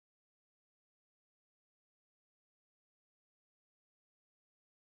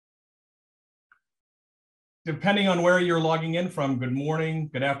Depending on where you're logging in from, good morning,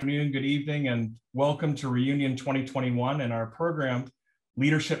 good afternoon, good evening, and welcome to Reunion 2021 and our program,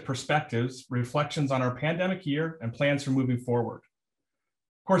 Leadership Perspectives, Reflections on our Pandemic Year and Plans for Moving Forward.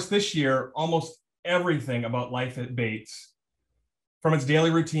 Of course, this year, almost everything about life at Bates, from its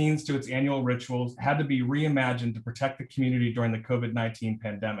daily routines to its annual rituals, had to be reimagined to protect the community during the COVID-19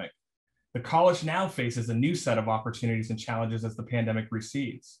 pandemic. The college now faces a new set of opportunities and challenges as the pandemic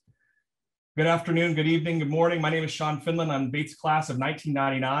recedes. Good afternoon, good evening, good morning. My name is Sean Finland. I'm Bates class of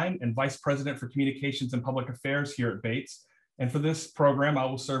 1999 and Vice President for Communications and Public Affairs here at Bates. And for this program, I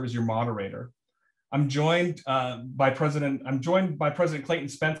will serve as your moderator. I'm joined by President Clayton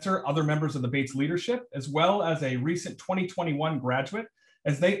Spencer, other members of the Bates leadership, as well as a recent 2021 graduate,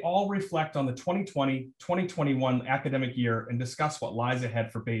 as they all reflect on the 2020-2021 academic year and discuss what lies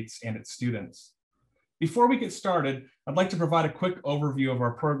ahead for Bates and its students. Before we get started, I'd like to provide a quick overview of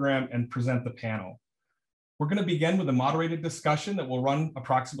our program and present the panel. We're going to begin with a moderated discussion that will run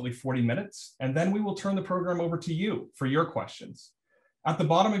approximately 40 minutes, and then we will turn the program over to you for your questions. At the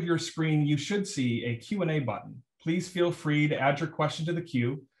bottom of your screen, you should see a Q&A button. Please feel free to add your question to the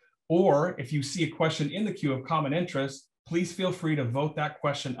queue, or if you see a question in the queue of common interest, please feel free to vote that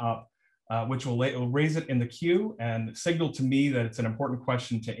question up, which will raise it in the queue and signal to me that it's an important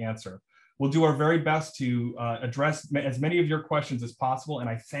question to answer. We'll do our very best to address as many of your questions as possible, and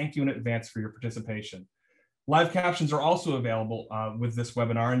I thank you in advance for your participation. Live captions are also available with this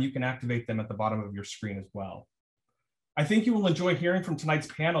webinar, and you can activate them at the bottom of your screen as well. I think you will enjoy hearing from tonight's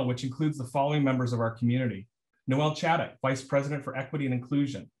panel, which includes the following members of our community. Noelle Chaddock, Vice President for Equity and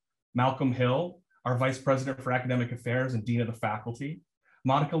Inclusion. Malcolm Hill, our Vice President for Academic Affairs and Dean of the Faculty.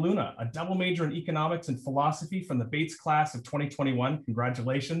 Monica Luna, a double major in economics and philosophy from the Bates class of 2021.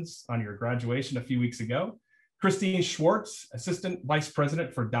 Congratulations on your graduation a few weeks ago. Christine Schwartz, Assistant Vice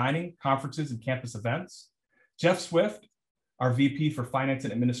President for Dining, Conferences, and Campus Events. Jeff Swift, our VP for Finance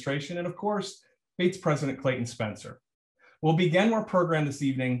and Administration. And of course, Bates President Clayton Spencer. We'll begin our program this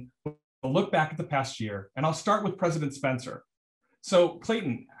evening. We'll look back at the past year, and I'll start with President Spencer. So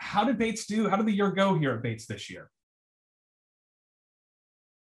Clayton, how did Bates do? How did the year go here at Bates this year?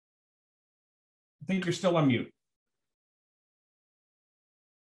 I think you're still on mute.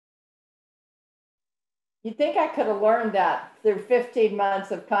 You'd think I could have learned that through 15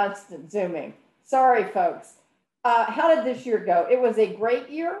 months of constant Zooming. Sorry, folks. How did this year go? It was a great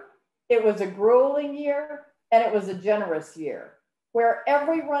year. It was a grueling year, and it was a generous year where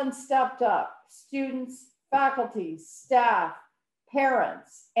everyone stepped up, students, faculty, staff,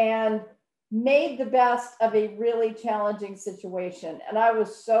 parents, and made the best of a really challenging situation. And I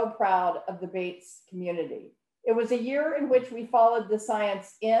was so proud of the Bates community. It was a year in which we followed the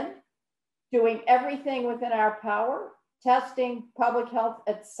science in, doing everything within our power, testing, public health,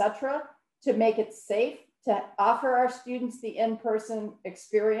 etc., to make it safe, to offer our students the in-person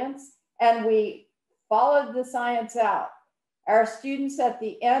experience. And we followed the science out. Our students at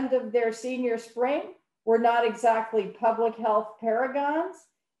the end of their senior spring were not exactly public health paragons,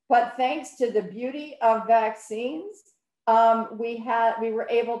 but thanks to the beauty of vaccines, we were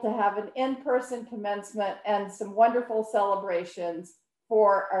able to have an in-person commencement and some wonderful celebrations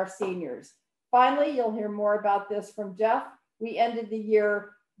for our seniors. Finally, you'll hear more about this from Jeff. We ended the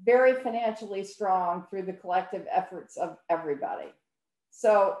year very financially strong through the collective efforts of everybody.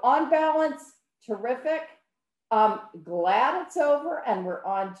 So on balance, terrific. Glad it's over and we're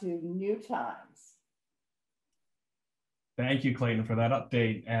on to new times. Thank you, Clayton, for that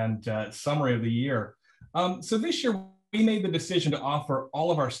update and summary of the year. So this year, we made the decision to offer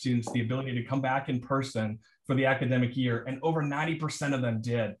all of our students the ability to come back in person for the academic year, and over 90% of them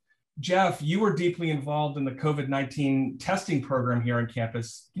did. Jeff, you were deeply involved in the COVID-19 testing program here on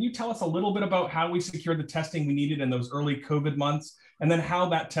campus. Can you tell us a little bit about how we secured the testing we needed in those early COVID months, and then how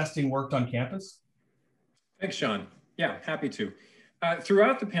that testing worked on campus? Thanks, Sean. Yeah, happy to.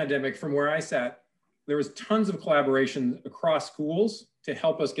 Throughout the pandemic, from where I sat, there was tons of collaboration across schools to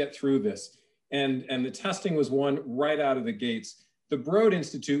help us get through this. And the testing was one right out of the gates. The Broad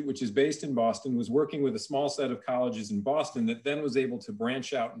Institute, which is based in Boston, was working with a small set of colleges in Boston that then was able to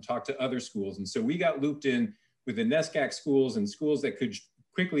branch out and talk to other schools. And so we got looped in with the NESCAC schools and schools that could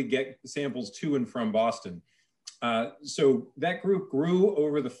quickly get samples to and from Boston. So that group grew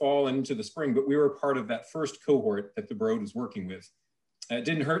over the fall and into the spring, but we were part of that first cohort that the Broad was working with. It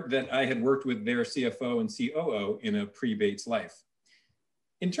didn't hurt that I had worked with their CFO and COO in a pre-Bates life.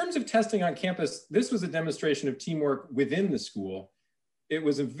 In terms of testing on campus, this was a demonstration of teamwork within the school. It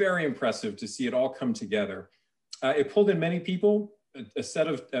was very impressive to see it all come together. It pulled in many people, a set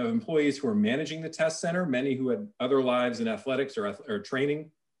of employees who were managing the test center, many who had other lives in athletics or training.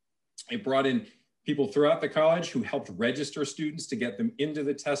 It brought in people throughout the college who helped register students to get them into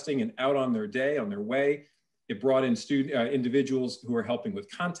the testing and out on their day, on their way. It brought in individuals who are helping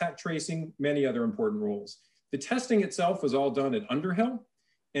with contact tracing, many other important roles. The testing itself was all done at Underhill,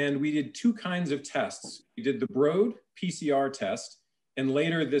 and we did two kinds of tests. We did the Broad PCR test, and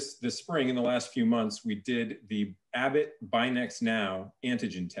later this spring, in the last few months, we did the Abbott Binex Now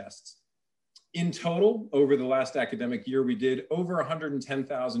antigen tests. In total, over the last academic year, we did over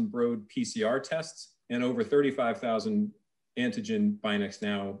 110,000 Broad PCR tests and over 35,000 antigen Binex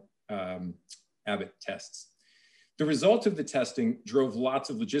Now Abbott tests. The result of the testing drove lots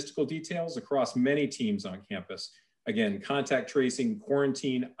of logistical details across many teams on campus. Again, contact tracing,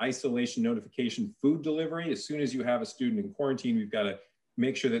 quarantine, isolation notification, food delivery. As soon as you have a student in quarantine, we've got to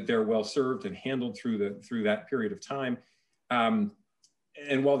make sure that they're well served and handled through that period of time.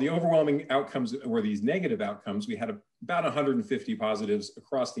 And while the overwhelming outcomes were these negative outcomes, we had about 150 positives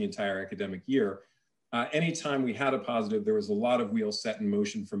across the entire academic year. Anytime we had a positive, there was a lot of wheels set in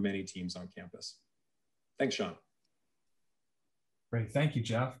motion for many teams on campus. Thanks, Sean. Great, thank you,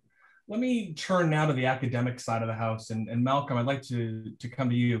 Jeff. Let me turn now to the academic side of the house. And Malcolm, I'd like to come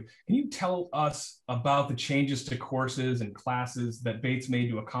to you. Can you tell us about the changes to courses and classes that Bates made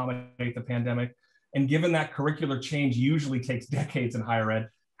to accommodate the pandemic? And given that curricular change usually takes decades in higher ed,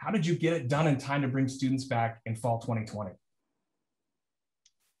 how did you get it done in time to bring students back in fall 2020?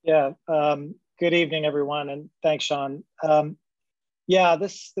 Yeah, good evening, everyone, and thanks, Sean. Yeah,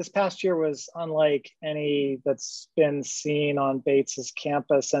 this past year was unlike any that's been seen on Bates's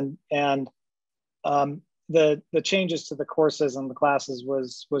campus, and the changes to the courses and the classes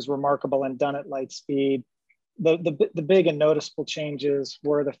was remarkable and done at light speed. The big and noticeable changes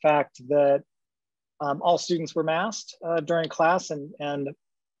were the fact that all students were masked during class, and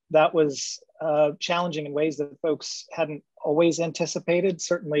that was challenging in ways that folks hadn't always anticipated.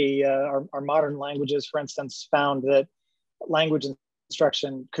 Certainly, our modern languages, for instance, found that language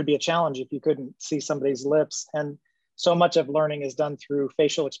instruction could be a challenge if you couldn't see somebody's lips. And so much of learning is done through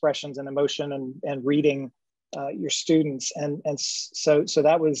facial expressions and emotion and reading your students. And so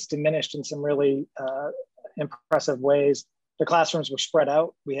that was diminished in some really impressive ways. The classrooms were spread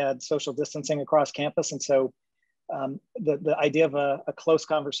out. We had social distancing across campus. And so the idea of a close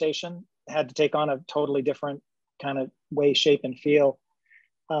conversation had to take on a totally different kind of way, shape, and feel.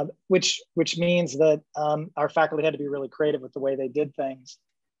 Which means that our faculty had to be really creative with the way they did things.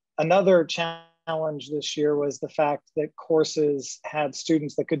 Another challenge this year was the fact that courses had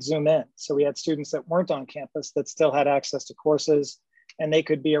students that could Zoom in. So we had students that weren't on campus that still had access to courses, and they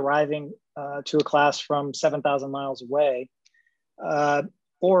could be arriving to a class from 7,000 miles away.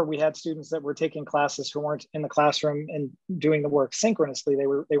 Or we had students that were taking classes who weren't in the classroom and doing the work synchronously. They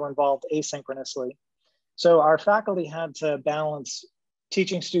were involved asynchronously. So our faculty had to balance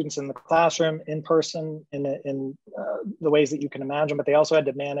teaching students in the classroom, in person, in the ways that you can imagine, but they also had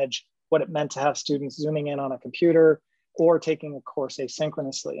to manage what it meant to have students zooming in on a computer or taking a course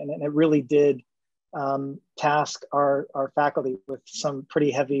asynchronously. And it really did task our faculty with some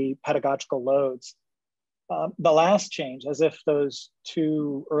pretty heavy pedagogical loads. The last change, as if those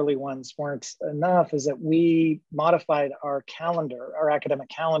two early ones weren't enough, is that we modified our calendar, our academic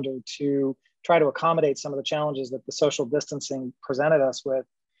calendar, to try to accommodate some of the challenges that the social distancing presented us with.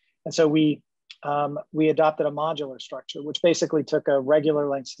 And so we adopted a modular structure, which basically took a regular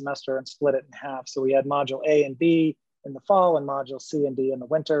length semester and split it in half. So we had module A and B in the fall and module C and D in the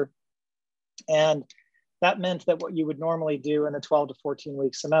winter. And that meant that what you would normally do in a 12 to 14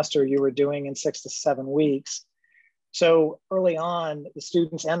 week semester, you were doing in 6 to 7 weeks. So early on, the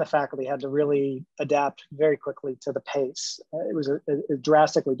students and the faculty had to really adapt very quickly to the pace. It was a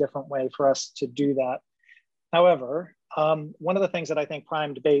drastically different way for us to do that. However, one of the things that I think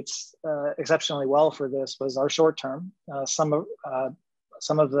primed Bates exceptionally well for this was our short term. Some of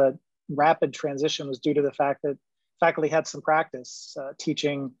the rapid transition was due to the fact that faculty had some practice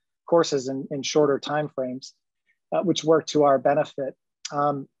teaching courses in shorter timeframes, which worked to our benefit.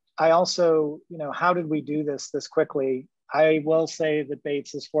 I also, how did we do this quickly? I will say that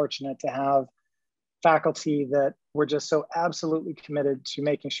Bates is fortunate to have faculty that were just so absolutely committed to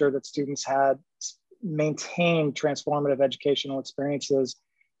making sure that students had maintained transformative educational experiences.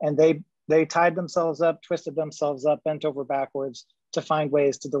 And they tied themselves up, twisted themselves up, bent over backwards to find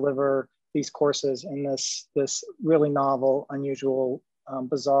ways to deliver these courses in this really novel, unusual,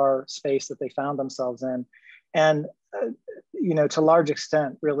 bizarre space that they found themselves in. And to large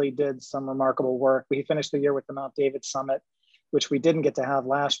extent, really did some remarkable work. We finished the year with the Mount David Summit, which we didn't get to have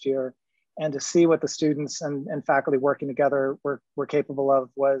last year. And to see what the students and faculty working together were capable of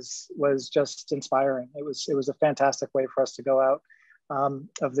was just inspiring. It was a fantastic way for us to go out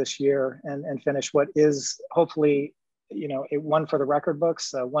of this year and finish what is hopefully, a one for the record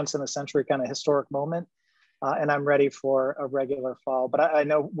books, a once in a century kind of historic moment. And I'm ready for a regular fall. But I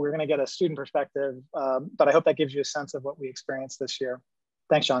know we're going to get a student perspective, but I hope that gives you a sense of what we experienced this year.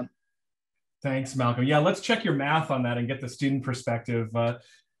 Thanks, Sean. Thanks, Malcolm. Yeah, let's check your math on that and get the student perspective.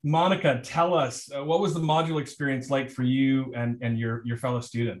 Monica, tell us, what was the module experience like for you and your fellow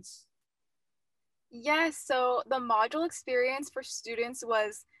students? Yes, so the module experience for students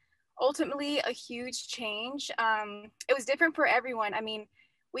was ultimately a huge change. It was different for everyone. I mean,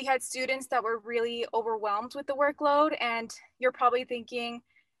 we had students that were really overwhelmed with the workload, and you're probably thinking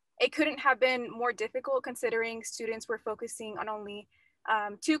it couldn't have been more difficult considering students were focusing on only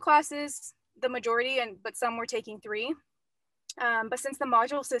 2 classes, the majority, but some were taking 3. But since the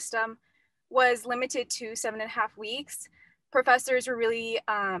module system was limited to 7.5 weeks, professors were really,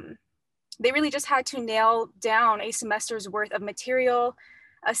 they really just had to nail down a semester's worth of material,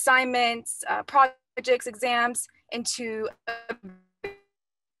 assignments, projects, exams into a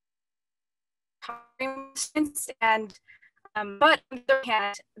and but on the other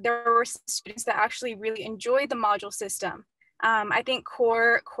hand, there were some students that actually really enjoyed the module system. I think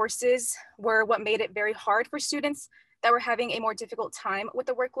core courses were what made it very hard for students that were having a more difficult time with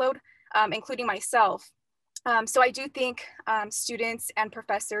the workload, including myself. So I do think students and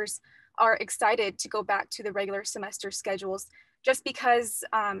professors are excited to go back to the regular semester schedules just because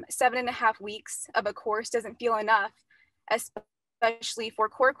 7.5 weeks of a course doesn't feel enough, especially for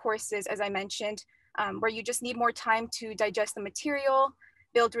core courses, as I mentioned, where you just need more time to digest the material,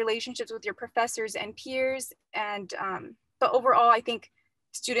 build relationships with your professors and peers. And but overall, I think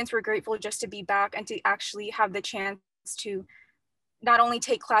students were grateful just to be back and to actually have the chance to not only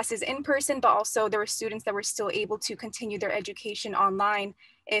take classes in person, but also there were students that were still able to continue their education online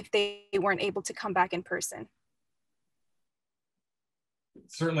if they weren't able to come back in person.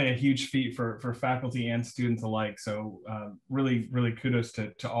 Certainly a huge feat for faculty and students alike. So really, really kudos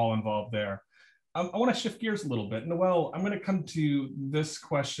to all involved there. I want to shift gears a little bit. Noelle, I'm going to come to this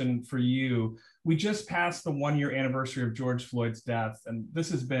question for you. We just passed the 1-year anniversary of George Floyd's death, and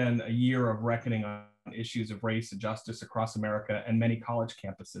this has been a year of reckoning on issues of race and justice across America and many college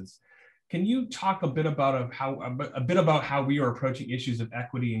campuses. Can you talk a bit about how we are approaching issues of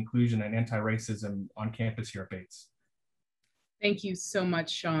equity, inclusion, and anti-racism on campus here at Bates? Thank you so much,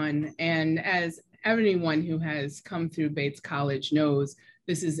 Sean. And as everyone who has come through Bates College knows,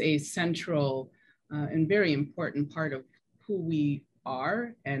 this is a central and very important part of who we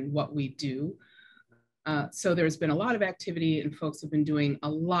are and what we do. So there's been a lot of activity and folks have been doing a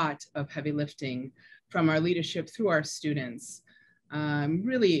lot of heavy lifting from our leadership through our students. I'm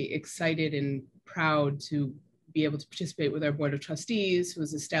really excited and proud to be able to participate with our Board of Trustees, who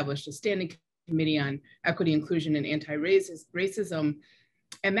has established a standing committee on equity, inclusion, and anti-racism.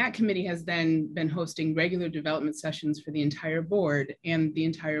 And that committee has then been hosting regular development sessions for the entire board, and the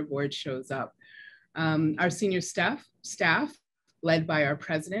entire board shows up. Our senior staff, led by our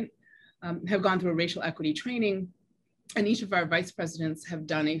president, have gone through a racial equity training, and each of our vice presidents have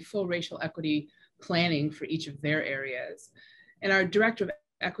done a full racial equity planning for each of their areas. And our director of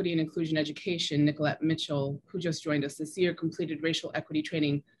equity and inclusion education, Nicolette Mitchell, who just joined us this year, completed racial equity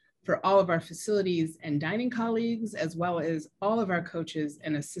training for all of our facilities and dining colleagues, as well as all of our coaches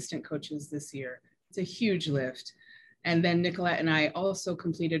and assistant coaches this year. It's a huge lift. And then Nicolette and I also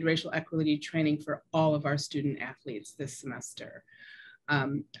completed racial equity training for all of our student athletes this semester.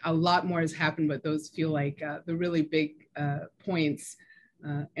 A lot more has happened, but those feel like the really big points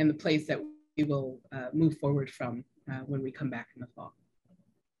and the place that we will move forward from when we come back in the fall.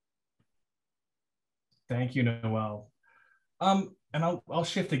 Thank you, Noelle. And I'll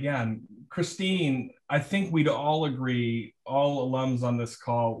shift again. Christine, I think we'd all agree, all alums on this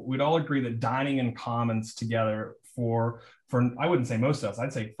call, we'd all agree that dining in commons together for I wouldn't say most of us,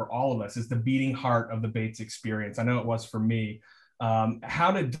 I'd say for all of us, is the beating heart of the Bates experience. I know it was for me.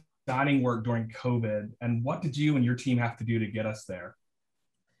 How did dining work during COVID, and what did you and your team have to do to get us there?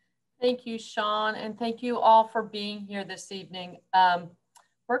 Thank you, Sean, and thank you all for being here this evening.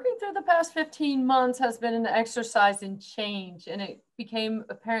 Working through the past 15 months has been an exercise in change, and it became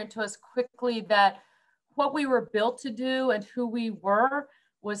apparent to us quickly that what we were built to do and who we were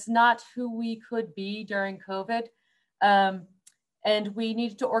was not who we could be during COVID. And we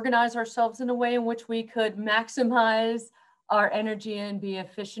needed to organize ourselves in a way in which we could maximize our energy and be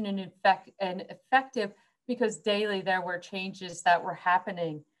efficient and effective, because daily there were changes that were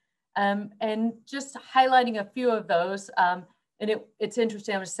happening. And just highlighting a few of those, and it's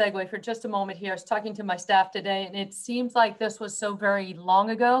interesting, I'm going to segue for just a moment here. I was talking to my staff today, and it seems like this was so very long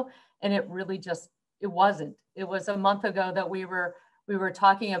ago, and it really just, it wasn't. It was a month ago that we were we were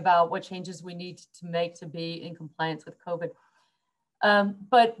talking about what changes we need to make to be in compliance with COVID.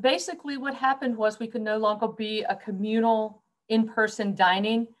 But basically what happened was we could no longer be a communal in-person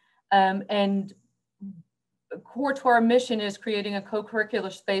dining, and core to our mission is creating a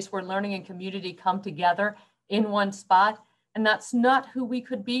co-curricular space where learning and community come together in one spot. And that's not who we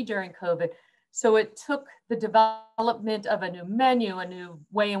could be during COVID. So it took the development of a new menu, a new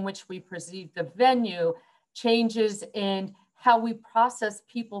way in which we perceive the venue, changes in how we process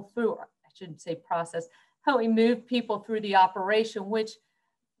people through, I shouldn't say process, how we move people through the operation, which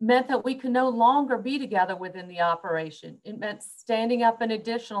meant that we could no longer be together within the operation. It meant standing up an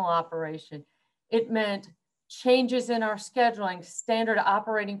additional operation. It meant changes in our scheduling. Standard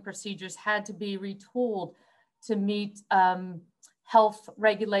operating procedures had to be retooled to meet health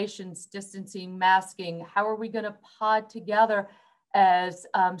regulations, distancing, masking. How are we going to pod together as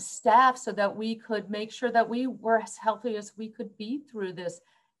staff so that we could make sure that we were as healthy as we could be through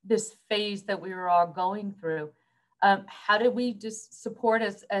this phase that we were all going through? How did we just support,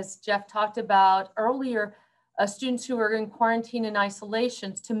 as Jeff talked about earlier, students who are in quarantine and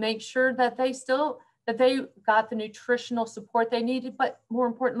isolation, to make sure that they got the nutritional support they needed, but more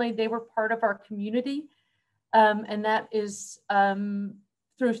importantly, they were part of our community. And that is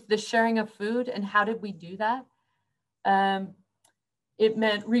through the sharing of food. And how did we do that? It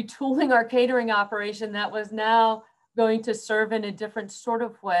meant retooling our catering operation that was now going to serve in a different sort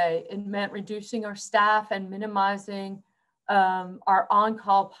of way. It meant reducing our staff and minimizing our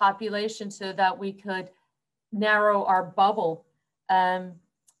on-call population so that we could narrow our bubble.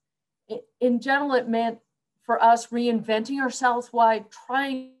 In general, it meant for us reinventing ourselves while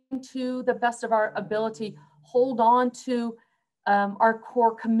trying to the best of our ability hold on to our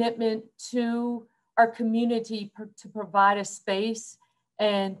core commitment to our community to provide a space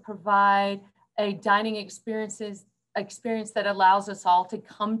and provide a dining experience that allows us all to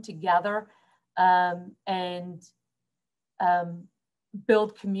come together and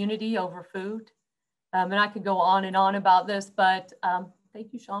build community over food. And I could go on and on about this, but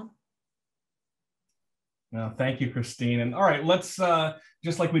thank you, Sean. No, thank you, Christine. And all right, let's,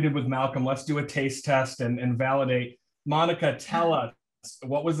 just like we did with Malcolm, let's do a taste test and validate. Monica, tell us,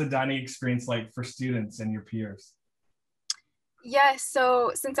 what was the dining experience like for students and your peers? Yes,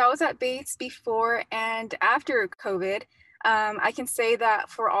 so since I was at Bates before and after COVID, I can say that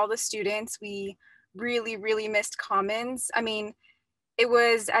for all the students, we really, really missed Commons. I mean, it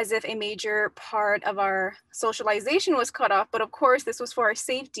was as if a major part of our socialization was cut off, but of course, this was for our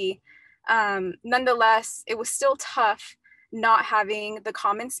safety. Nonetheless, it was still tough not having the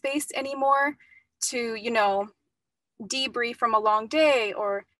common space anymore to, debrief from a long day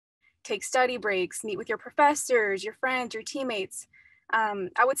or take study breaks, meet with your professors, your friends, your teammates.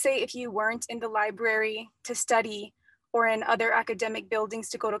 I would say if you weren't in the library to study or in other academic buildings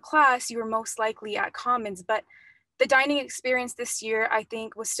to go to class, you were most likely at Commons. But the dining experience this year, I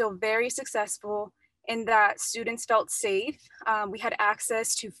think, was still very successful in that students felt safe. We had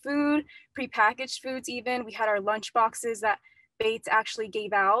access to food, prepackaged foods even. We had our lunch boxes that Bates actually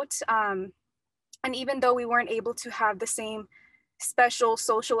gave out. And even though we weren't able to have the same special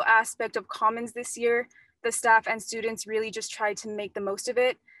social aspect of Commons this year, the staff and students really just tried to make the most of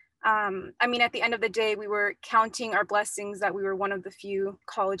it. I mean, at the end of the day, we were counting our blessings that we were one of the few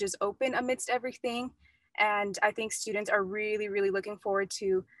colleges open amidst everything. And I think students are really, really looking forward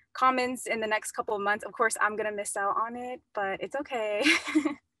to Commons in the next couple of months. Of course, I'm gonna miss out on it, but it's okay.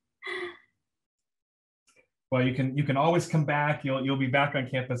 Well, you can always come back. You'll be back on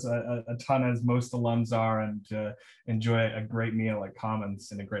campus a ton, as most alums are, and enjoy a great meal at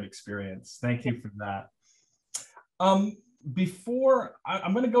Commons and a great experience. Thank you for that. Before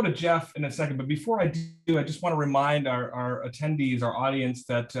I'm going to go to Jeff in a second, but before I do, I just want to remind our attendees, our audience,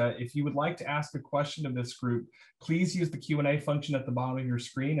 that if you would like to ask a question of this group, please use the Q&A function at the bottom of your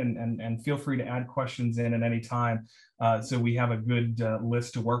screen, and feel free to add questions in at any time, so we have a good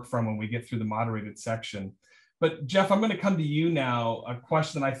list to work from when we get through the moderated section. But Jeff, I'm going to come to you now. A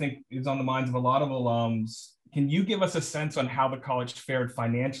question I think is on the minds of a lot of alums. Can you give us a sense on how the college fared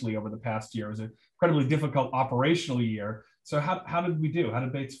financially over the past year? It was an incredibly difficult operational year. So how did we do? How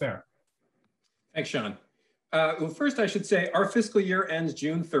did Bates fare? Thanks, Sean. Well, first I should say our fiscal year ends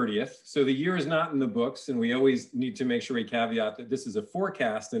June 30th. So the year is not in the books, and we always need to make sure we caveat that this is a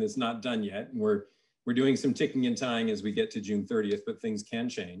forecast and it's not done yet. And we're doing some ticking and tying as we get to June 30th, but things can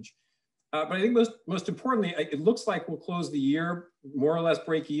change. But I think most importantly, it looks like we'll close the year more or less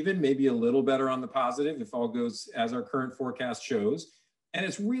break even, maybe a little better on the positive if all goes as our current forecast shows. And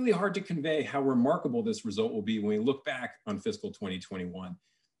it's really hard to convey how remarkable this result will be when we look back on fiscal 2021.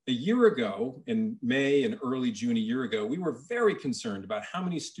 A year ago, in May and early June a year ago, we were very concerned about how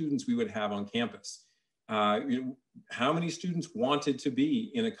many students we would have on campus. How many students wanted to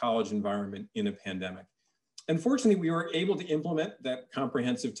be in a college environment in a pandemic. Unfortunately, we were able to implement that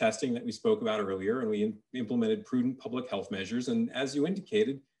comprehensive testing that we spoke about earlier, and we implemented prudent public health measures. And as you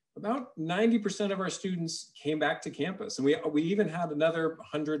indicated, about 90% of our students came back to campus. And we even had another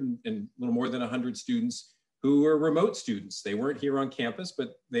 100 and a little more than 100 students who were remote students. They weren't here on campus,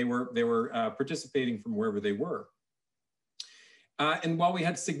 but they were participating from wherever they were. And while we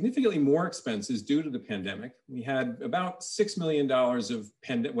had significantly more expenses due to the pandemic, we had about $6 million of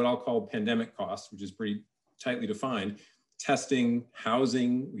what I'll call pandemic costs, which is pretty tightly defined. Testing,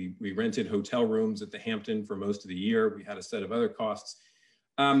 housing, we rented hotel rooms at the Hampton for most of the year. We had a set of other costs.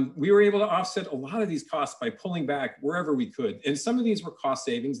 We were able to offset a lot of these costs by pulling back wherever we could. And some of these were cost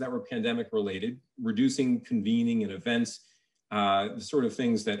savings that were pandemic related, reducing convening and events, the sort of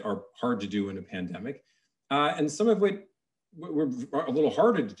things that are hard to do in a pandemic. And some of it were a little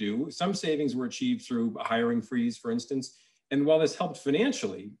harder to do. Some savings were achieved through a hiring freeze, for instance. And while this helped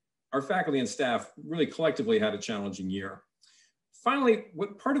financially, our faculty and staff really collectively had a challenging year. Finally,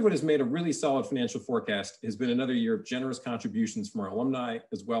 part of what has made a really solid financial forecast has been another year of generous contributions from our alumni,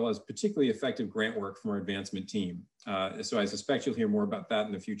 as well as particularly effective grant work from our advancement team. So I suspect you'll hear more about that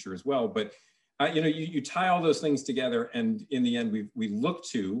in the future as well. But you tie all those things together, and in the end, we look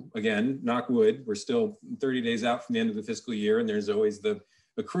to, again, knock wood, we're still 30 days out from the end of the fiscal year, and there's always the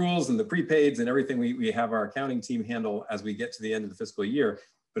accruals and the prepaids and everything we have our accounting team handle as we get to the end of the fiscal year.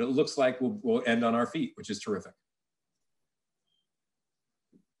 But it looks like we'll end on our feet, which is terrific.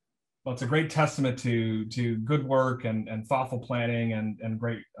 Well, it's a great testament to good work and thoughtful planning and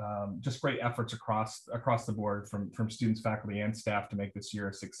great just great efforts across the board from students, faculty, and staff to make this year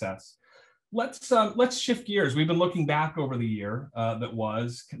a success. Let's shift gears. We've been looking back over the year that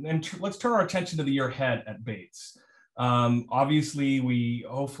was, and let's turn our attention to the year ahead at Bates. Obviously, we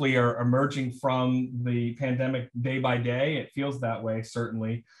hopefully are emerging from the pandemic day by day. It feels that way,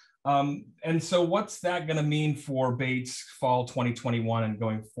 certainly. And so what's that going to mean for Bates fall 2021 and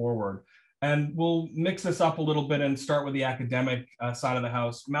going forward? And we'll mix this up a little bit and start with the academic side of the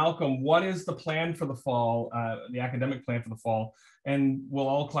house. Malcolm, what is the plan for the fall, the academic plan for the fall? And will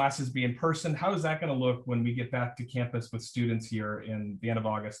all classes be in person? How is that going to look when we get back to campus with students here in the end of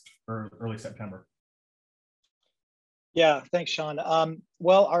August or early September? Yeah, thanks, Sean.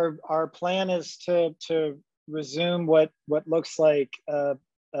 Well, our plan is to resume what looks like a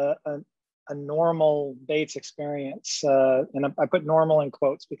normal Bates experience, and I put normal in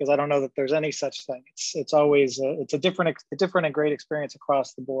quotes because I don't know that there's any such thing. It's always it's a different and great experience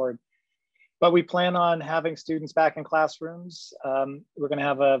across the board. But we plan on having students back in classrooms. We're going to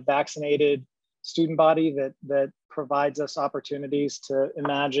have a vaccinated student body that provides us opportunities to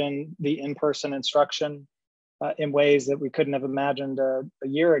imagine the in-person instruction in ways that we couldn't have imagined a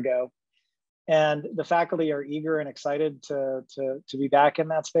year ago. And the faculty are eager and excited to be back in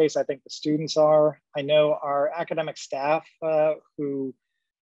that space. I think the students are. I know our academic staff who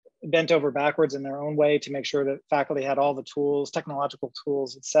bent over backwards in their own way to make sure that faculty had all the tools, technological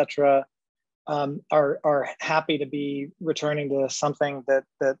tools, et cetera, are happy to be returning to something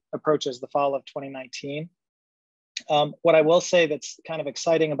that approaches the fall of 2019. What I will say that's kind of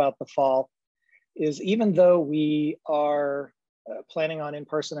exciting about the fall is even though we are planning on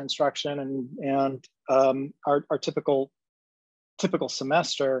in-person instruction and our typical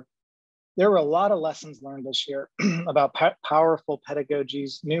semester, there were a lot of lessons learned this year about powerful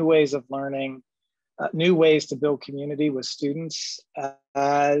pedagogies, new ways of learning, new ways to build community with students.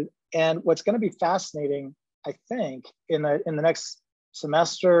 And what's going to be fascinating, I think, in the next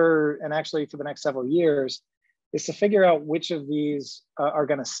semester and actually for the next several years, is to figure out which of these are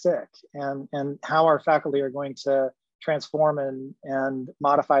going to stick and how our faculty are going to transform and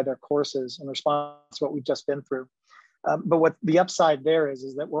modify their courses in response to what we've just been through. But what the upside there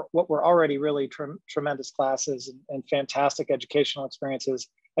is that what we're already really tremendous classes and fantastic educational experiences,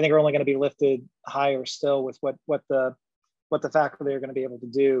 I think are only going to be lifted higher still with what the faculty are going to be able to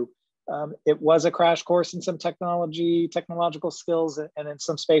do. It was a crash course in some technological skills, and in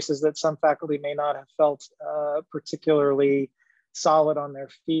some spaces that some faculty may not have felt particularly solid on their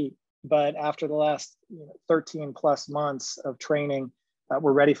feet. But after the last 13 plus months of training,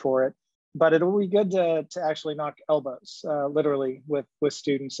 we're ready for it. But it'll be good to actually knock elbows, literally, with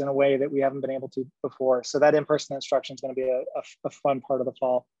students in a way that we haven't been able to before. So that in-person instruction is going to be a fun part of the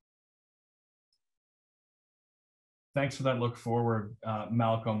fall. Thanks for that look forward,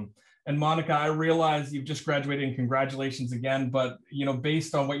 Malcolm. And Monica, I realize you've just graduated and congratulations again, but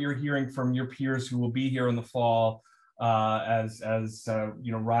based on what you're hearing from your peers who will be here in the fall, as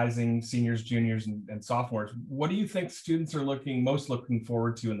rising seniors, juniors, and sophomores. What do you think students are most looking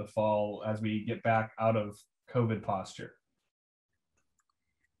forward to in the fall as we get back out of COVID posture?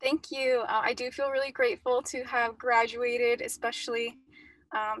 Thank you. I do feel really grateful to have graduated, especially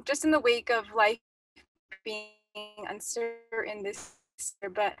just in the wake of life being uncertain this year.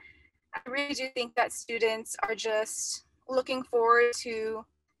 But I really do think that students are just looking forward to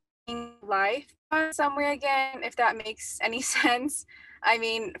life somewhere again, if that makes any sense. I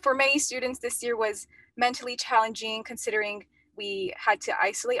mean, for many students, this year was mentally challenging considering we had to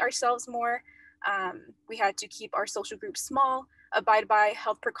isolate ourselves more. We had to keep our social groups small, abide by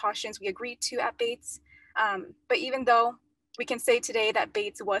health precautions we agreed to at Bates. But even though we can say today that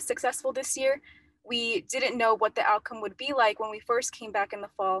Bates was successful this year, we didn't know what the outcome would be like when we first came back in the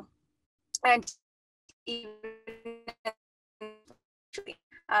fall. And even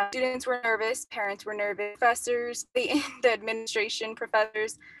students were nervous, parents were nervous, professors, the administration,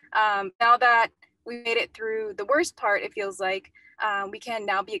 professors. Now that we made it through the worst part, it feels like we can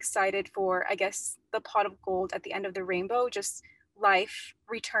now be excited for, I guess, the pot of gold at the end of the rainbow, just life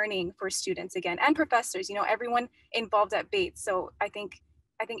returning for students again and professors, everyone involved at Bates. So I think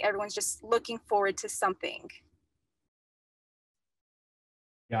everyone's just looking forward to something.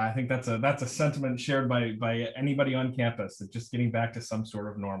 Yeah, I think that's a sentiment shared by anybody on campus, that just getting back to some sort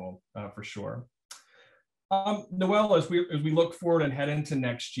of normal for sure. Noelle, as we look forward and head into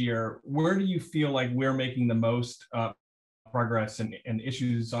next year, where do you feel like we're making the most progress and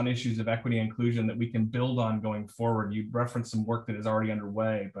issues of equity and inclusion that we can build on going forward? You referenced some work that is already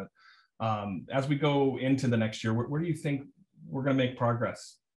underway, but as we go into the next year, where do you think we're going to make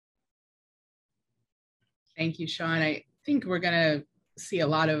progress? Thank you, Sean. I think we're going to see a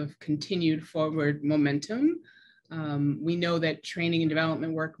lot of continued forward momentum. We know that training and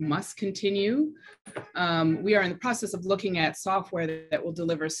development work must continue. We are in the process of looking at software that will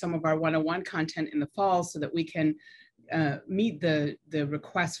deliver some of our one-on-one content in the fall so that we can meet the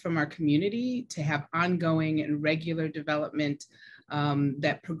requests from our community to have ongoing and regular development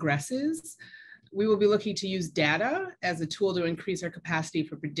that progresses. We will be looking to use data as a tool to increase our capacity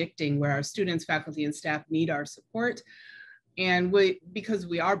for predicting where our students, faculty, and staff need our support. And because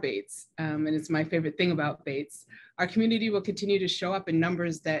we are Bates, and it's my favorite thing about Bates, our community will continue to show up in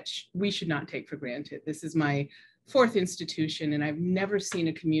numbers that we should not take for granted. This is my 4th institution, and I've never seen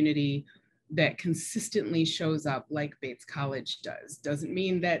a community that consistently shows up like Bates College does. Doesn't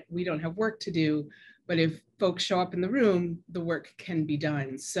mean that we don't have work to do, but if folks show up in the room, the work can be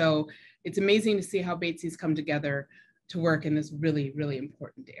done. So it's amazing to see how Batesies come together to work in this really, really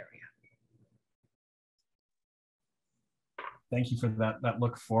important area. Thank you for that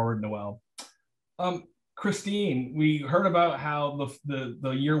look forward, Noelle. Christine, we heard about how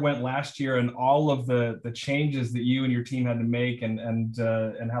the year went last year and all of the changes that you and your team had to make and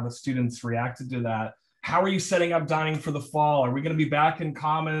how the students reacted to that. How are you setting up dining for the fall? Are we going to be back in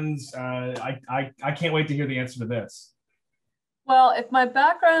Commons? I can't wait to hear the answer to this. Well, if my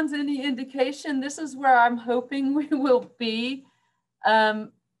background's any indication, this is where I'm hoping we will be.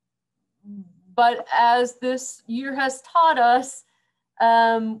 But as this year has taught us,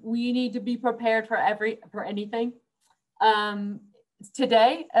 we need to be prepared for anything.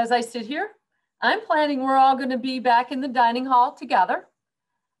 Today, as I sit here, I'm planning we're all going to be back in the dining hall together.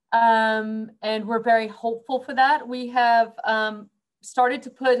 And we're very hopeful for that. We have started to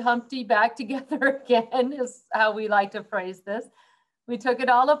put Humpty back together again, is how we like to phrase this. We took it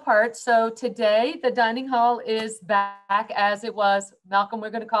all apart. So today, the dining hall is back as it was. Malcolm,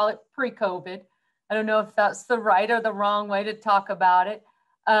 we're going to call it pre-COVID. I don't know if that's the right or the wrong way to talk about it,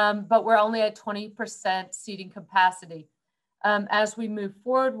 but we're only at 20% seating capacity. As we move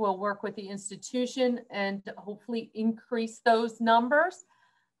forward, we'll work with the institution and hopefully increase those numbers.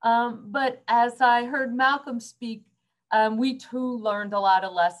 But as I heard Malcolm speak, we too learned a lot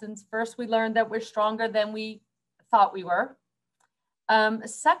of lessons. First, we learned that we're stronger than we thought we were.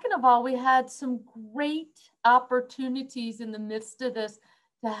 Second of all, we had some great opportunities in the midst of this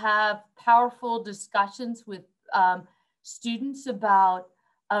to have powerful discussions with students about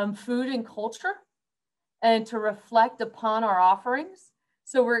food and culture and to reflect upon our offerings.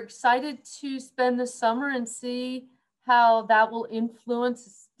 So we're excited to spend the summer and see how that will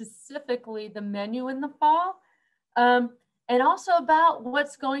influence specifically the menu in the fall. And also about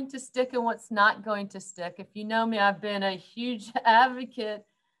what's going to stick and what's not going to stick. If you know me, I've been a huge advocate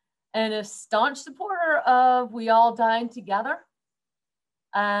and a staunch supporter of We All Dine Together.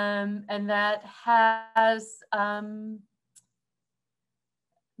 And that has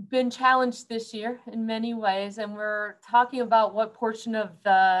been challenged this year in many ways. And we're talking about what portion of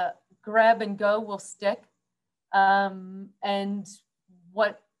the grab and go will stick. and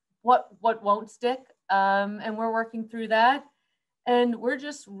what won't stick. And we're working through that. And we're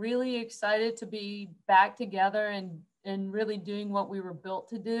just really excited to be back together and really doing what we were built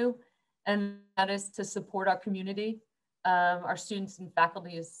to do. And that is to support our community, our students and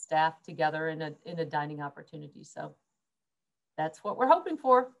faculty as staff together in a dining opportunity. So that's what we're hoping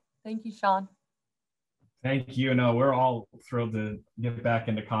for. Thank you, Sean. Thank you. No, we're all thrilled to get back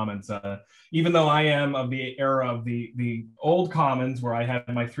into Commons. Even though I am of the era of the old Commons where I had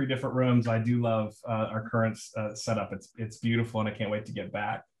my 3 different rooms, I do love our current setup. It's beautiful and I can't wait to get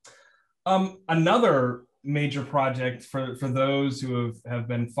back. Another major project for those who have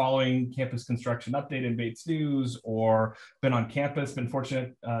been following campus construction update in Bates News or been on campus, been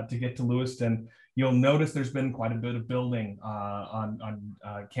fortunate to get to Lewiston, you'll notice there's been quite a bit of building on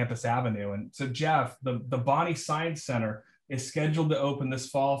Campus Avenue. And so Jeff, the Bonney Science Center is scheduled to open this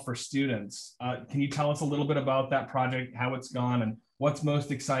fall for students. Can you tell us a little bit about that project, how it's gone, and what's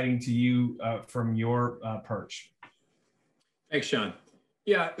most exciting to you from your perch? Thanks, Sean.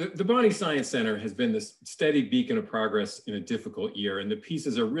 Yeah, the Bonney Science Center has been this steady beacon of progress in a difficult year, and the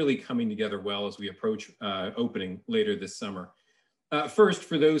pieces are really coming together well as we approach opening later this summer. First,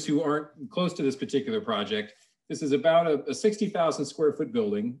 for those who aren't close to this particular project, this is about a 60,000 square foot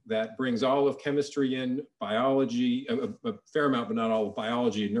building that brings all of chemistry in, biology, a fair amount, but not all of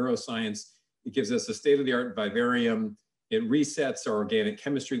biology and neuroscience. It gives us a state-of-the-art vivarium. It resets our organic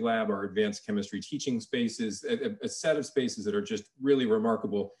chemistry lab, our advanced chemistry teaching spaces, a set of spaces that are just really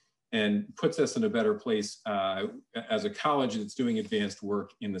remarkable and puts us in a better place as a college that's doing advanced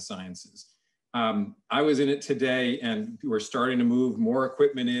work in the sciences. I was in it today and we're starting to move more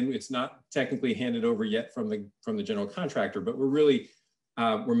equipment in. It's not technically handed over yet from the general contractor, but we're really,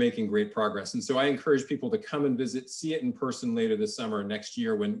 we're making great progress. And so I encourage people to come and visit, see it in person later this summer, next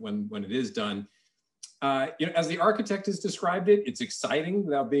year when it is done. You know, as the architect has described it, it's exciting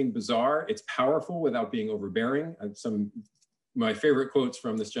without being bizarre. It's powerful without being overbearing. My favorite quotes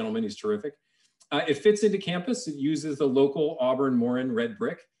from this gentleman, he's terrific. It fits into campus. It uses the local Auburn Morin red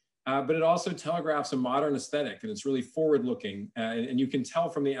brick. But it also telegraphs a modern aesthetic, and it's really forward-looking. And you can tell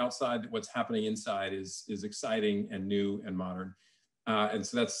from the outside that what's happening inside is exciting and new and modern. And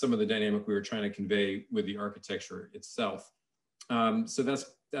so that's some of the dynamic we were trying to convey with the architecture itself. So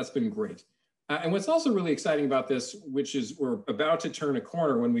that's been great. And what's also really exciting about this, which is we're about to turn a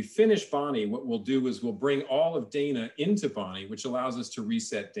corner. When we finish Bonney, what we'll do is we'll bring all of Dana into Bonney, which allows us to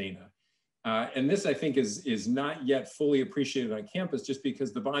reset Dana. And this, I think, is not yet fully appreciated on campus just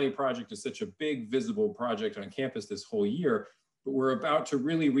because the Bonney project is such a big, visible project on campus this whole year. But we're about to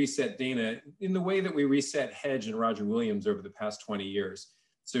really reset Dana in the way that we reset Hedge and Roger Williams over the past 20 years.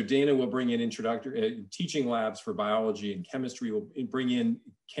 So Dana will bring in introductory teaching labs for biology and chemistry. We'll bring in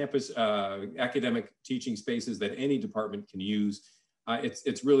campus academic teaching spaces that any department can use.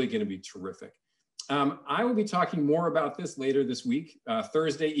 It's really going to be terrific. I will be talking more about this later this week,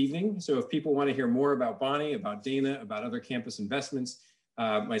 Thursday evening. So if people want to hear more about Bonney, about Dana, about other campus investments,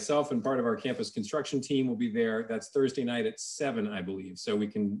 myself and part of our campus construction team will be there. That's Thursday night at 7, I believe. So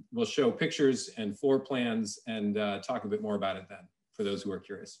we'll show pictures and floor plans and talk a bit more about it then, for those who are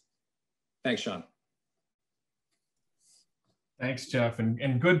curious. Thanks, Sean. Thanks, Jeff,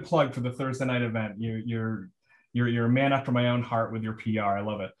 and good plug for the Thursday night event. You're a man after my own heart with your PR. I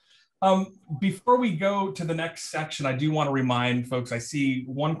love it. Before we go to the next section, I do want to remind folks, I see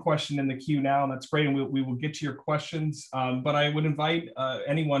one question in the queue now, and that's great, and we will get to your questions, but I would invite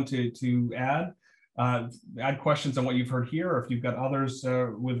anyone to add questions on what you've heard here, or if you've got others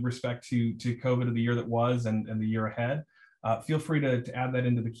with respect to COVID of the year that was and the year ahead, feel free to add that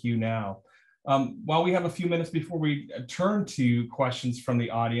into the queue now. While we have a few minutes before we turn to questions from the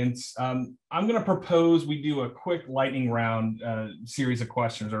audience, I'm going to propose we do a quick lightning round series of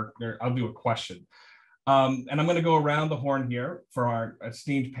questions, or I'll do a question. And I'm going to go around the horn here for our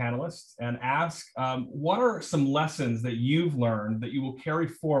esteemed panelists and ask, what are some lessons that you've learned that you will carry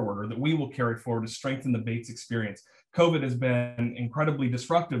forward, or that we will carry forward to strengthen the Bates experience? COVID has been incredibly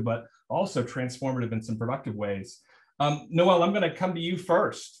disruptive, but also transformative in some productive ways. Noelle, I'm going to come to you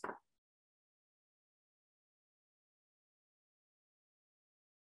first.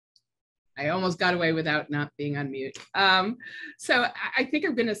 I almost got away without not being on mute. So I think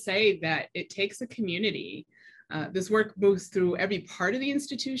I'm going to say that it takes a community. This work moves through every part of the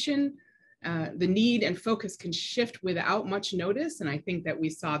institution. The need and focus can shift without much notice. And I think that we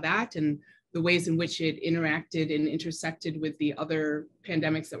saw that and the ways in which it interacted and intersected with the other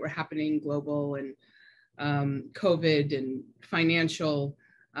pandemics that were happening, global and COVID and financial.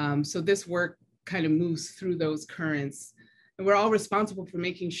 So this work kind of moves through those currents. And we're all responsible for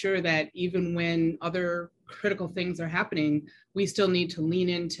making sure that even when other critical things are happening, we still need to lean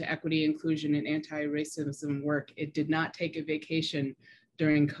into equity, inclusion, and anti-racism work. It did not take a vacation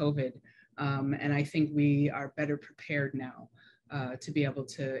during COVID. And I think we are better prepared now to be able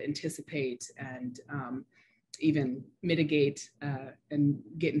to anticipate and even mitigate and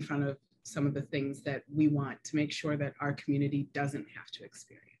get in front of some of the things that we want to make sure that our community doesn't have to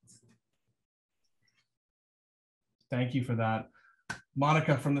experience. Thank you for that.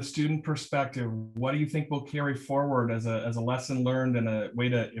 Monica, from the student perspective, what do you think will carry forward as a lesson learned and a way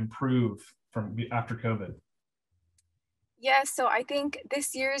to improve from after COVID? Yes, so I think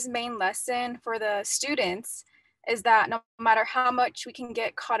this year's main lesson for the students is that no matter how much we can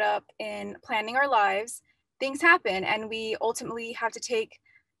get caught up in planning our lives, things happen, and we ultimately have to take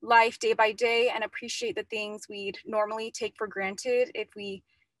life day by day and appreciate the things we'd normally take for granted if we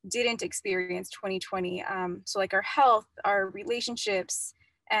didn't experience 2020. So like our health, our relationships,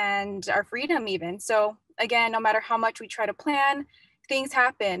 and our freedom even. So again, no matter how much we try to plan, things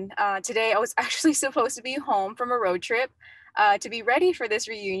happen. Today I was actually supposed to be home from a road trip to be ready for this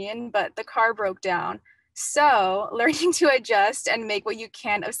reunion, but the car broke down. So learning to adjust and make what you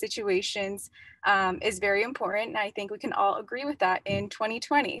can of situations is very important. And I think we can all agree with that in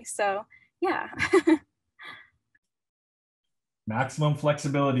 2020. So yeah. Maximum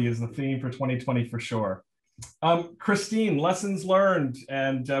flexibility is the theme for 2020 for sure. Christine, lessons learned,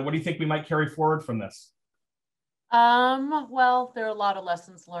 and what do you think we might carry forward from this? Well, there are a lot of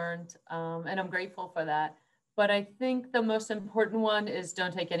lessons learned, and I'm grateful for that. But I think the most important one is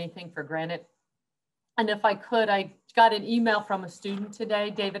don't take anything for granted. And if I could, I got an email from a student today,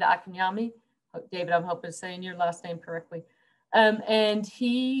 David Akinyami. David, I'm hoping I'm saying your last name correctly. And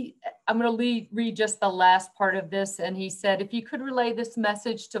I'm going to read just the last part of this. And he said, if you could relay this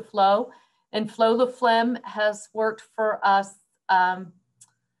message to Flo, and Flo LaFlemme has worked for us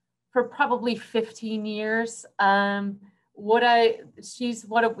for probably 15 years. She's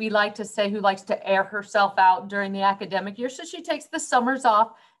what we like to say, who likes to air herself out during the academic year. So she takes the summers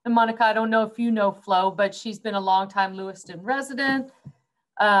off. And Monica, I don't know if you know Flo, but she's been a longtime Lewiston resident,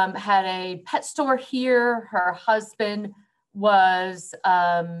 had a pet store here. Her husband was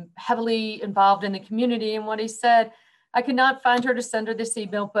heavily involved in the community. And what he said, I could not find her to send her this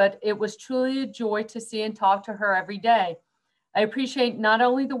email, but it was truly a joy to see and talk to her every day. I appreciate not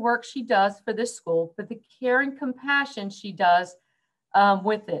only the work she does for this school, but the care and compassion she does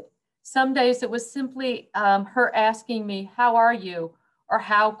with it. Some days it was simply her asking me, how are you? Or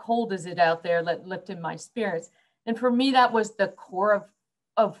how cold is it out there, that lifted my spirits. And for me, that was the core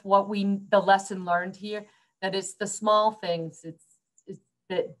of what the lesson learned here, that it's the small things, it's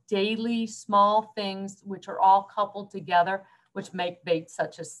the daily small things, which are all coupled together, which make Bates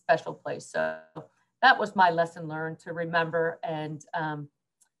such a special place. So that was my lesson learned, to remember and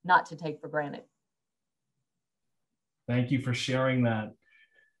not to take for granted. Thank you for sharing that.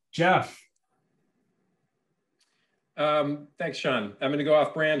 Jeff. Thanks, Sean. I'm going to go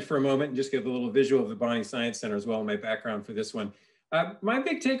off brand for a moment and just give a little visual of the Bonnie Science Center as well in my background for this one. My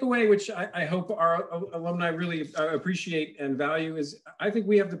big takeaway, which I hope our alumni really appreciate and value, is I think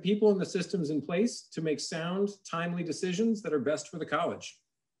we have the people and the systems in place to make sound, timely decisions that are best for the college.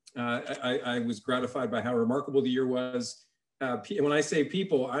 I was gratified by how remarkable the year was. And when I say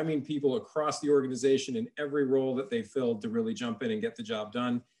people, I mean people across the organization in every role that they filled to really jump in and get the job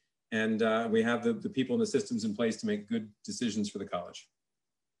done. And we have the people and the systems in place to make good decisions for the college.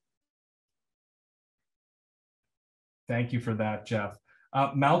 Thank you for that, Jeff.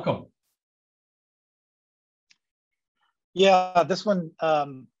 Malcolm. Yeah, this one,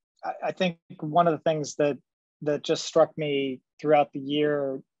 I think one of the things that just struck me throughout the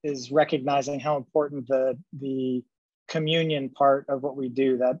year is recognizing how important the communion part of what we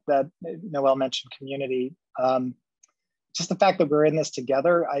do, that Noelle mentioned community. Just the fact that we're in this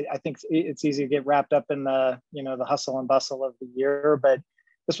together, I think it's easy to get wrapped up in the hustle and bustle of the year, but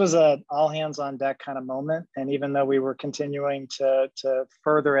this was an all hands on deck kind of moment. And even though we were continuing to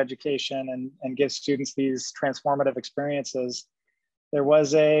further education and give students these transformative experiences, there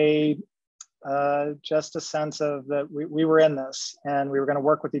was just a sense of that we were in this and we were going to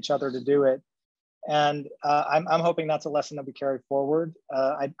work with each other to do it. And I'm hoping that's a lesson that we carry forward.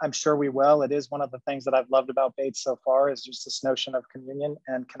 I'm sure we will. It is one of the things that I've loved about Bates so far, is just this notion of communion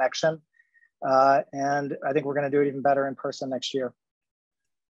and connection. And I think we're going to do it even better in person next year.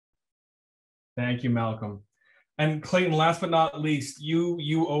 Thank you, Malcolm. And Clayton, last but not least,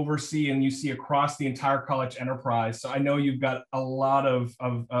 you oversee and you see across the entire college enterprise. So I know you've got a lot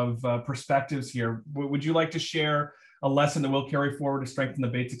of perspectives here. Would you like to share a lesson that we'll carry forward to strengthen the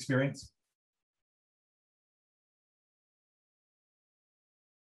Bates experience?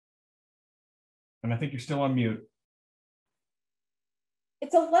 And I think you're still on mute.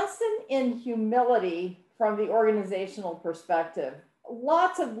 It's a lesson in humility from the organizational perspective.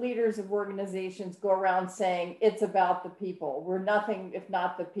 Lots of leaders of organizations go around saying it's about the people. We're nothing if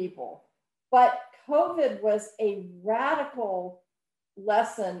not the people. But COVID was a radical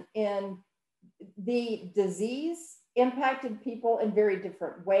lesson in the disease impacted people in very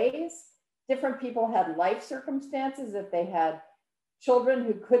different ways. Different people had life circumstances. If they had children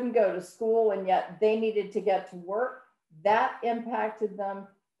who couldn't go to school and yet they needed to get to work, that impacted them.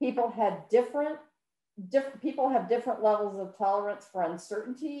 People have different levels of tolerance for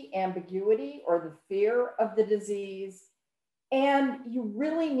uncertainty, ambiguity, or the fear of the disease. And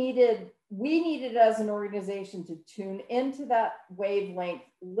we needed as an organization to tune into that wavelength,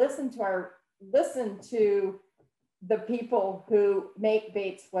 listen to the people who make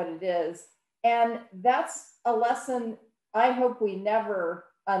Bates what it is. And that's a lesson I hope we never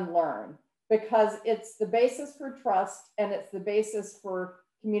unlearn, because it's the basis for trust and it's the basis for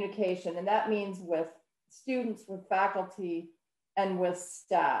communication. And that means with students, with faculty, and with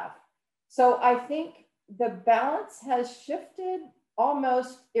staff. So I think the balance has shifted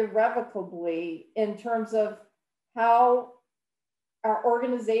almost irrevocably in terms of how our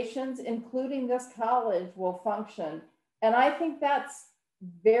organizations, including this college, will function. And I think that's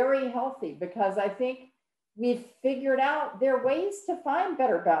very healthy, because I think we've figured out there are ways to find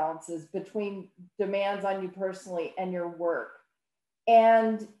better balances between demands on you personally and your work.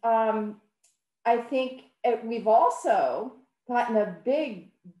 And I think we've also gotten a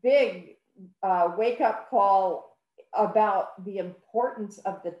big wake-up call about the importance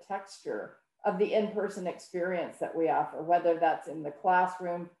of the texture of the in-person experience that we offer, whether that's in the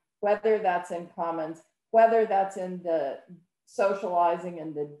classroom, whether that's in commons, whether that's in the socializing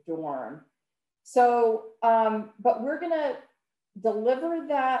in the dorm. So, but we're gonna deliver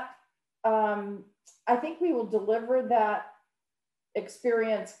that. I think we will deliver that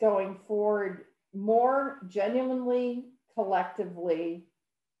experience going forward more genuinely, collectively,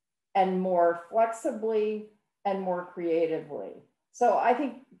 and more flexibly and more creatively. So I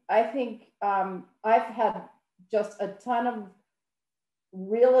think I've had just a ton of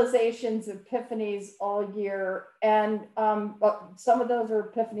realizations, epiphanies all year, and some of those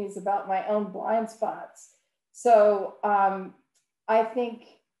are epiphanies about my own blind spots. So I think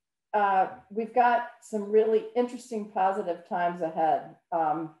we've got some really interesting positive times ahead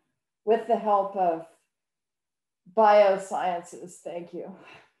with the help of biosciences. Thank you.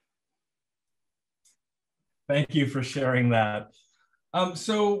 Thank you for sharing that.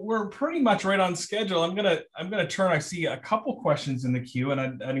 So we're pretty much right on schedule. I'm gonna turn. I see a couple questions in the queue,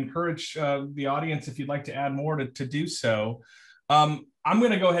 and I'd encourage the audience, if you'd like to add more, to do so. I'm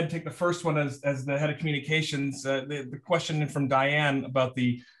going to go ahead and take the first one as the head of communications. The question from Diane about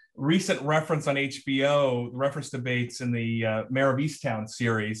the recent reference on HBO, the reference to Bates in the Mayor of Easttown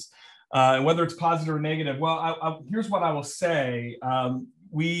series, and whether it's positive or negative. Well, here's what I will say.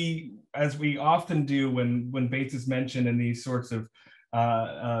 As we often do when Bates is mentioned in these sorts of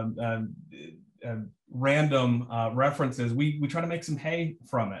random references, we try to make some hay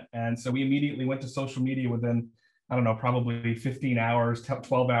from it. And so we immediately went to social media within, I don't know, probably 15 hours,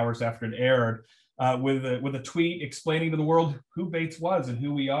 12 hours after it aired, with a tweet explaining to the world who Bates was and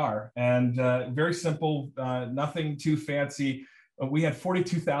who we are. And very simple, nothing too fancy. We had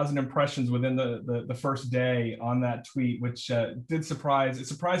 42,000 impressions within the first day on that tweet, which it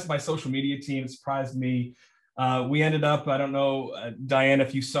surprised my social media team, it surprised me. We ended up, I don't know, Diane,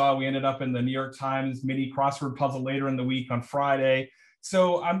 if you saw, we ended up in the New York Times mini crossword puzzle later in the week on Friday.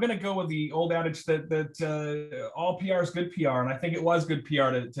 So I'm going to go with the old adage that all PR is good PR, and I think it was good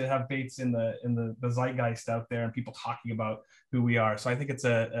PR to have Bates in the zeitgeist out there and people talking about who we are. So I think it's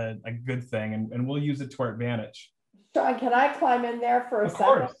a good thing, and we'll use it to our advantage. Sean, can I climb in there for a second?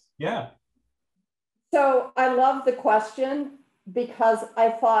 Of course, yeah. So I love the question because I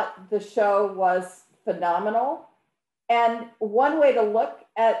thought the show was phenomenal. And one way to look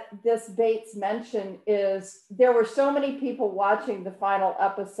at this Bates mention is there were so many people watching the final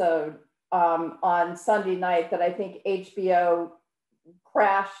episode on Sunday night that I think HBO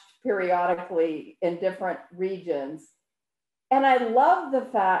crashed periodically in different regions. And I love the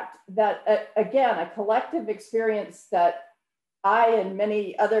fact that, again, a collective experience that I and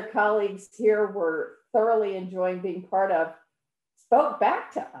many other colleagues here were thoroughly enjoying being part of spoke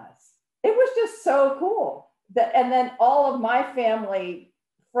back to us. It was just so cool. And then all of my family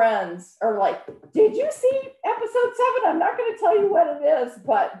friends are like, did you see episode 7? I'm not going to tell you what it is,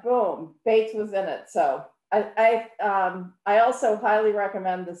 but boom, Bates was in it. So I also highly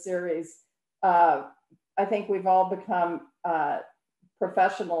recommend the series. I think we've all become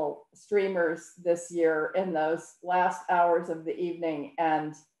professional streamers this year in those last hours of the evening,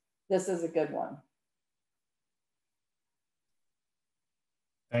 and this is a good one.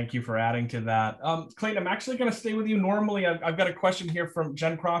 Thank you for adding to that. Clayton, I'm actually going to stay with you. Normally, I've got a question here from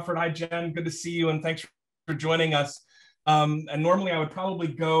Jen Crawford. Hi, Jen. Good to see you, and thanks for joining us. And normally, I would probably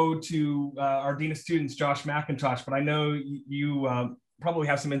go to our Dean of Students, Josh McIntosh, but I know you probably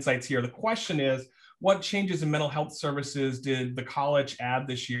have some insights here. The question is, what changes in mental health services did the college add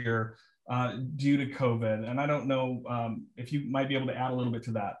this year due to COVID? And I don't know if you might be able to add a little bit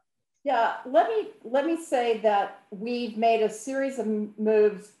to that. Yeah, let me say that we've made a series of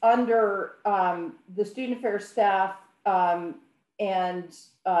moves under the student affairs staff and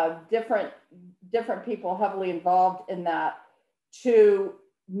different people heavily involved in that to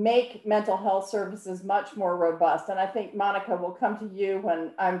make mental health services much more robust. And I think, Monica, will come to you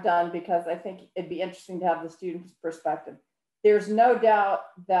when I'm done, because I think it'd be interesting to have the student's perspective. There's no doubt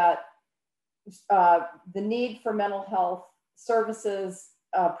that the need for mental health services,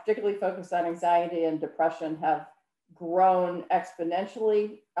 particularly focused on anxiety and depression, have grown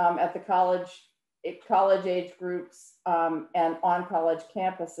exponentially at the college age groups and on college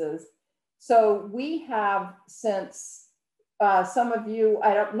campuses. So we have, since some of you,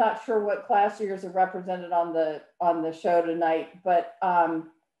 I'm not sure what class years are represented on the show tonight, but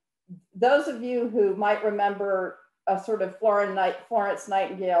those of you who might remember a sort of Florence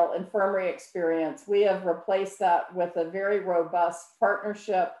Nightingale infirmary experience, we have replaced that with a very robust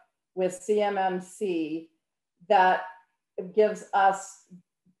partnership with CMMC that gives us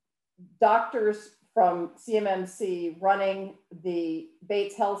doctors from CMMC running the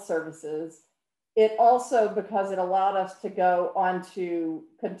Bates Health Services. It also, because it allowed us to go onto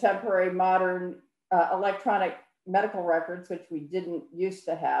contemporary modern electronic medical records, which we didn't used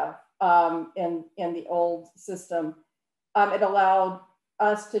to have in the old system, it allowed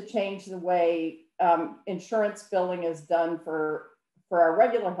us to change the way insurance billing is done for our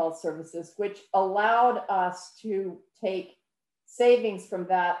regular health services, which allowed us to take savings from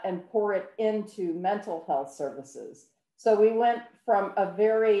that and pour it into mental health services. So we went from a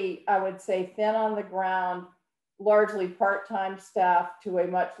very, I would say, thin on the ground, largely part-time staff to a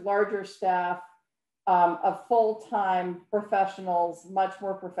much larger staff of full-time professionals, much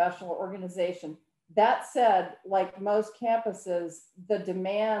more professional organization. That said, like most campuses, the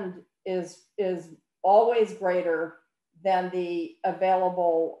demand is always greater than the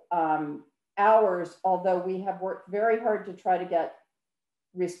available hours, although we have worked very hard to try to get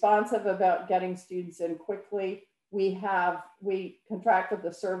responsive about getting students in quickly. We contracted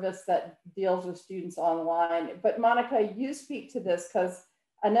the service that deals with students online. But Monica, you speak to this, because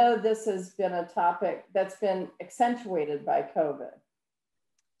I know this has been a topic that's been accentuated by COVID.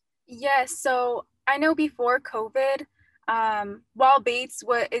 Yes, so I know before COVID, while Bates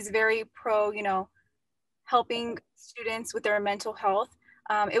is very pro, helping students with their mental health,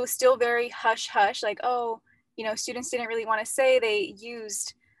 it was still very hush-hush, like, oh, students didn't really want to say they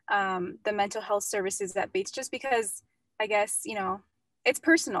used the mental health services at Bates, just because, I guess, it's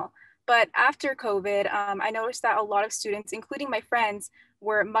personal. But after COVID, I noticed that a lot of students, including my friends,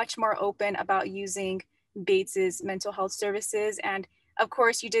 were much more open about using Bates's mental health services. And of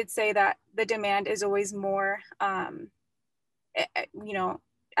course, you did say that the demand is always more, at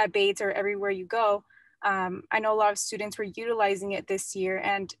Bates or everywhere you go. I know a lot of students were utilizing it this year,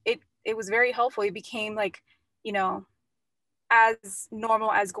 and it was very helpful. It became like, as normal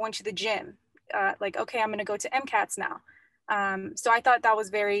as going to the gym. Like, okay, I'm gonna go to MCATs now. So I thought that was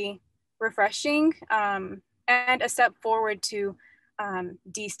very refreshing and a step forward to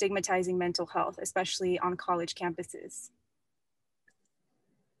destigmatizing mental health, especially on college campuses.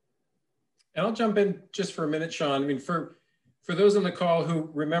 And I'll jump in just for a minute, Sean. I mean, for those on the call who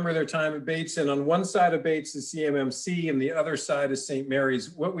remember their time at Bates, and on one side of Bates is CMMC and the other side is St.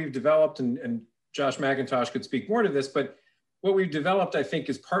 Mary's, what we've developed, and Josh McIntosh could speak more to this, but what we've developed, I think,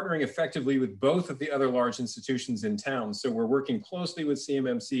 is partnering effectively with both of the other large institutions in town. So we're working closely with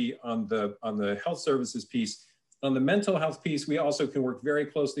CMMC on the health services piece. On the mental health piece, we also can work very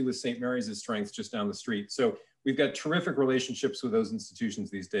closely with St. Mary's Strength just down the street. So we've got terrific relationships with those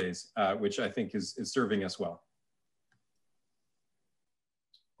institutions these days, which I think is serving us well.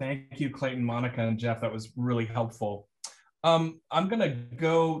 Thank you, Clayton, Monica, and Jeff. That was really helpful. I'm going to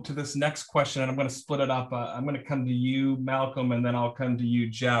go to this next question, and I'm going to split it up. I'm going to come to you, Malcolm, and then I'll come to you,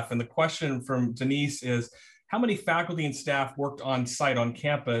 Jeff. And the question from Denise is, how many faculty and staff worked on site on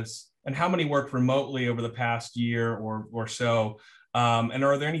campus, and how many worked remotely over the past year or so? And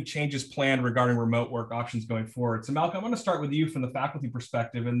are there any changes planned regarding remote work options going forward? So Malcolm, I'm going to start with you from the faculty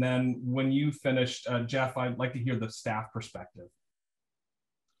perspective. And then when you finished, Jeff, I'd like to hear the staff perspective.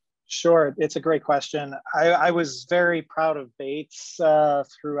 Sure, it's a great question. I was very proud of Bates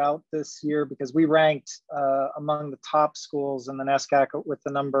throughout this year because we ranked among the top schools in the NESCAC with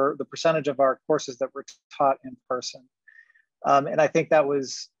the percentage of our courses that were taught in person. And I think that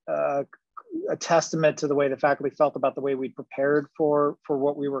was a testament to the way the faculty felt about the way we prepared for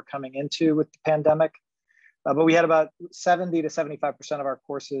what we were coming into with the pandemic. But we had about 70 to 75% of our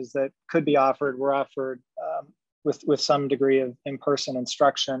courses that could be offered were offered with some degree of in-person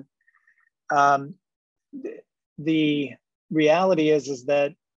instruction. The reality is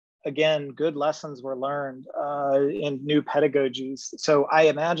that, again, good lessons were learned in new pedagogies. So I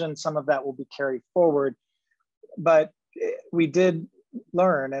imagine some of that will be carried forward, but we did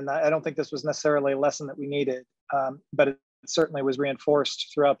learn, and I don't think this was necessarily a lesson that we needed, but it certainly was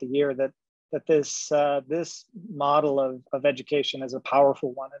reinforced throughout the year that this model of education is a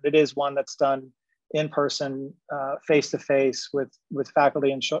powerful one, and it is one that's done in person, face to face with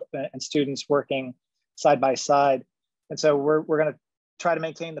faculty and students working side by side. And so we're going to try to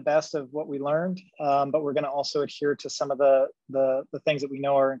maintain the best of what we learned, but we're going to also adhere to some of the things that we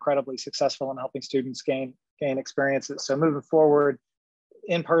know are incredibly successful in helping students gain experiences. So moving forward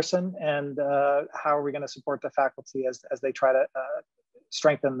in person, and how are we going to support the faculty as they try to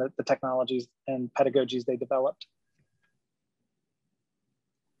strengthen the technologies and pedagogies they developed.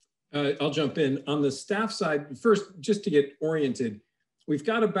 I'll jump in. On the staff side, first, just to get oriented, we've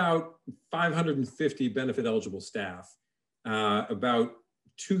got about 550 benefit eligible staff. About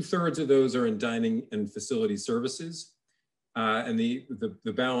 2/3 of those are in dining and facility services, and the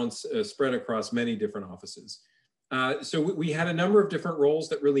balance spread across many different offices. So we had a number of different roles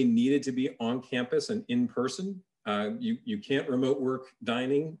that really needed to be on campus and in person. You can't remote work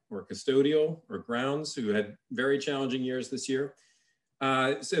dining or custodial or grounds, who had very challenging years this year.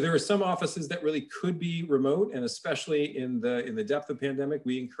 So there were some offices that really could be remote, and especially in the depth of pandemic,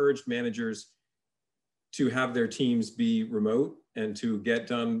 we encouraged managers to have their teams be remote and to get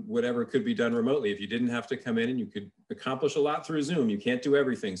done whatever could be done remotely. If you didn't have to come in, and you could accomplish a lot through Zoom, you can't do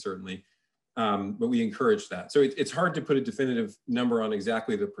everything certainly, but we encouraged that. So it's hard to put a definitive number on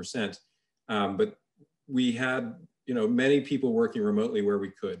exactly the percent, but we had many people working remotely where we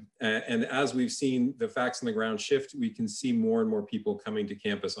could. And as we've seen the facts on the ground shift, we can see more and more people coming to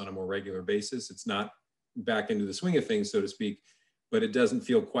campus on a more regular basis. It's not back into the swing of things, so to speak, but it doesn't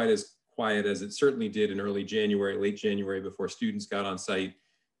feel quite as quiet as it certainly did in early January, late January, before students got on site.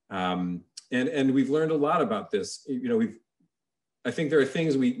 And we've learned a lot about this. I think there are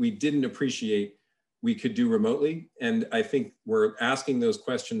things we didn't appreciate we could do remotely. And I think we're asking those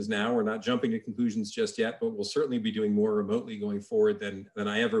questions now. We're not jumping to conclusions just yet, but we'll certainly be doing more remotely going forward than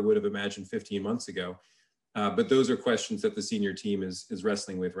I ever would have imagined 15 months ago. But those are questions that the senior team is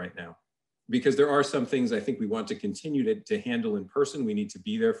wrestling with right now. Because there are some things I think we want to continue to handle in person. We need to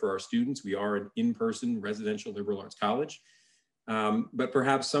be there for our students. We are an in-person residential liberal arts college. But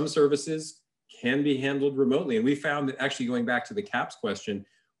perhaps some services can be handled remotely. And we found that, actually, going back to the CAPS question,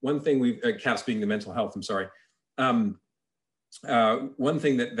 one thing CAPS being the mental health, I'm sorry. One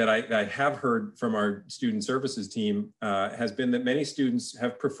thing that I have heard from our student services team has been that many students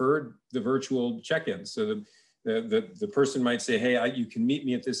have preferred the virtual check-ins. So the person might say, hey, you can meet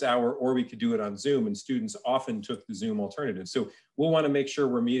me at this hour, or we could do it on Zoom, and students often took the Zoom alternative. So we'll want to make sure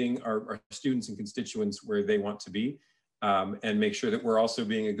we're meeting our students and constituents where they want to be, and make sure that we're also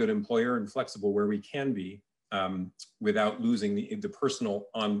being a good employer and flexible where we can be, without losing the personal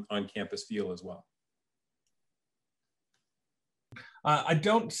on-campus feel as well. I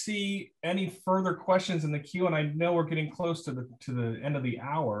don't see any further questions in the queue, and I know we're getting close to the end of the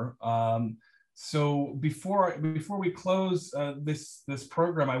hour. So before we close this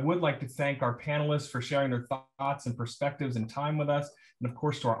program, I would like to thank our panelists for sharing their thoughts and perspectives and time with us, and of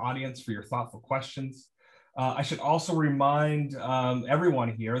course to our audience for your thoughtful questions. I should also remind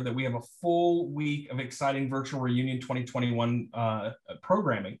everyone here that we have a full week of exciting Virtual Reunion 2021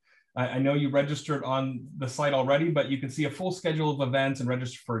 programming. I know you registered on the site already, but you can see a full schedule of events and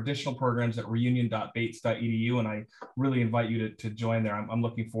register for additional programs at reunion.bates.edu, and I really invite you to join there. I'm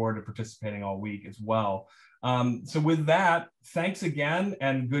looking forward to participating all week as well. So with that, thanks again,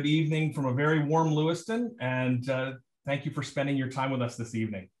 and good evening from a very warm Lewiston, and thank you for spending your time with us this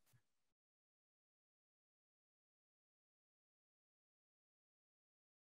evening.